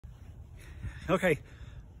Okay,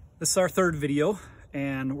 this is our third video,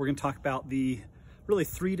 and we're going to talk about the really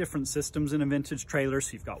three different systems in a vintage trailer.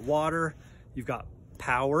 So you've got water, you've got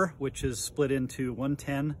power, which is split into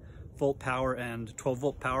 110 volt power and 12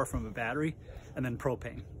 volt power from a battery, and then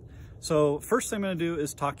propane. So first thing I'm going to do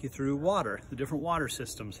is talk you through water, the different water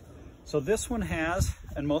systems. So this one has,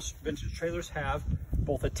 and most vintage trailers have,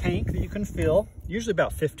 both a tank that you can fill, usually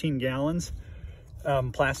about 15 gallons,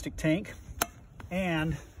 plastic tank,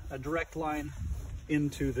 and a direct line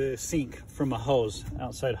into the sink from a hose,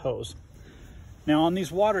 outside hose. Now on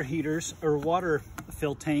these water heaters or water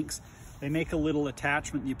fill tanks, they make a little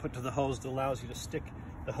attachment you put to the hose that allows you to stick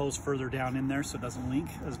the hose further down in there so it doesn't leak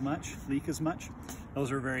as much.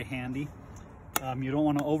 Those are very handy. You don't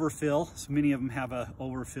want to overfill, so many of them have a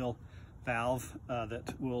overfill valve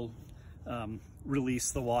that will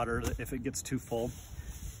release the water if it gets too full.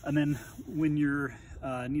 And then when you're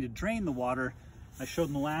need to drain the water, I showed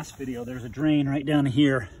in the last video, there's a drain right down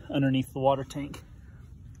here underneath the water tank,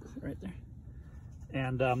 right there.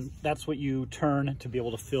 And that's what you turn to be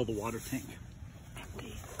able to fill the water tank.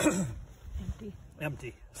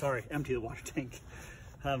 Empty the water tank.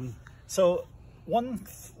 So one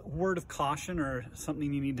word of caution or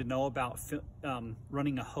something you need to know about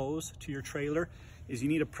running a hose to your trailer is you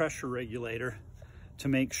need a pressure regulator to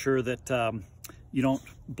make sure that you don't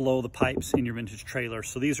blow the pipes in your vintage trailer.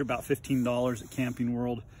 So these are about $15 at Camping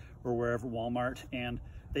World or wherever, Walmart, and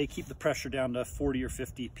they keep the pressure down to 40 or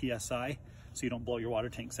 50 PSI so you don't blow your water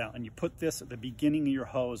tanks out. And you put this at the beginning of your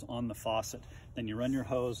hose on the faucet, then you run your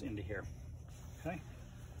hose into here. Okay,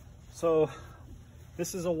 so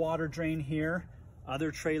this is a water drain here.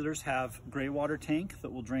 Other trailers have gray water tank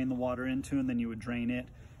that will drain the water into, and then you would drain it.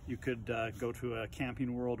 You could go to a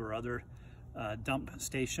Camping World or other dump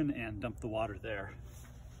station and dump the water there.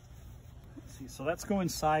 Let's see, so let's go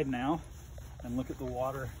inside now and look at the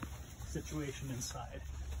water situation inside.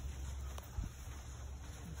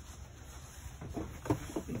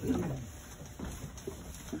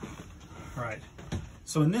 All right,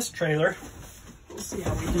 so in this trailer, let's see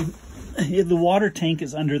how we do. The water tank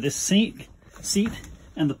is under this seat,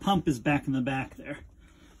 and the pump is back in the back there.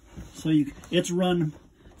 So it's run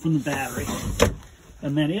from the battery,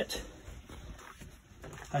 and then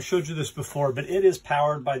I showed you this before, but it is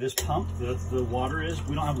powered by this pump. The water is.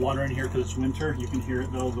 We don't have water in here because it's winter. You can hear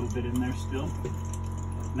it though, a little bit in there still.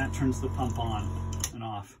 And that turns the pump on and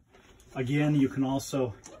off. Again, you can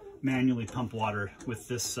also manually pump water with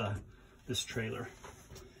this this trailer.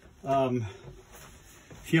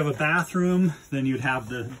 If you have a bathroom, then you'd have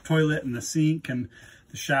the toilet and the sink and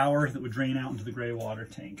the shower that would drain out into the gray water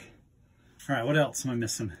tank. All right, what else am I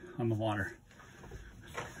missing on the water?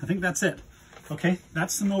 I think that's it. Okay,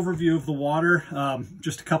 that's an overview of the water.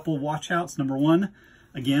 Just a couple of watch outs. Number one,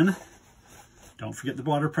 again, don't forget the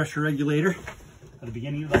water pressure regulator at the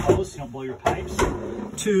beginning of the hose so you don't blow your pipes.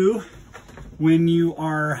 Two, when you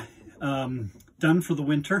are done for the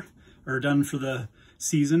winter or done for the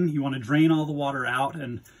season, you want to drain all the water out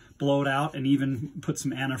and blow it out, and even put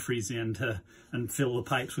some antifreeze in and fill the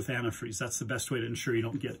pipes with antifreeze. That's the best way to ensure you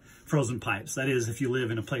don't get frozen pipes. That is, if you live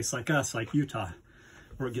in a place like us, like Utah,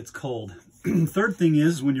 where it gets cold. Third thing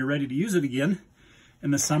is, when you're ready to use it again in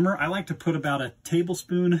the summer, I like to put about a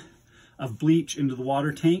tablespoon of bleach into the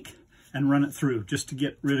water tank and run it through just to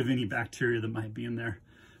get rid of any bacteria that might be in there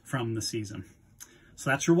from the season. So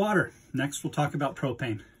that's your water. Next, we'll talk about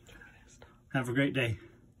propane. Have a great day.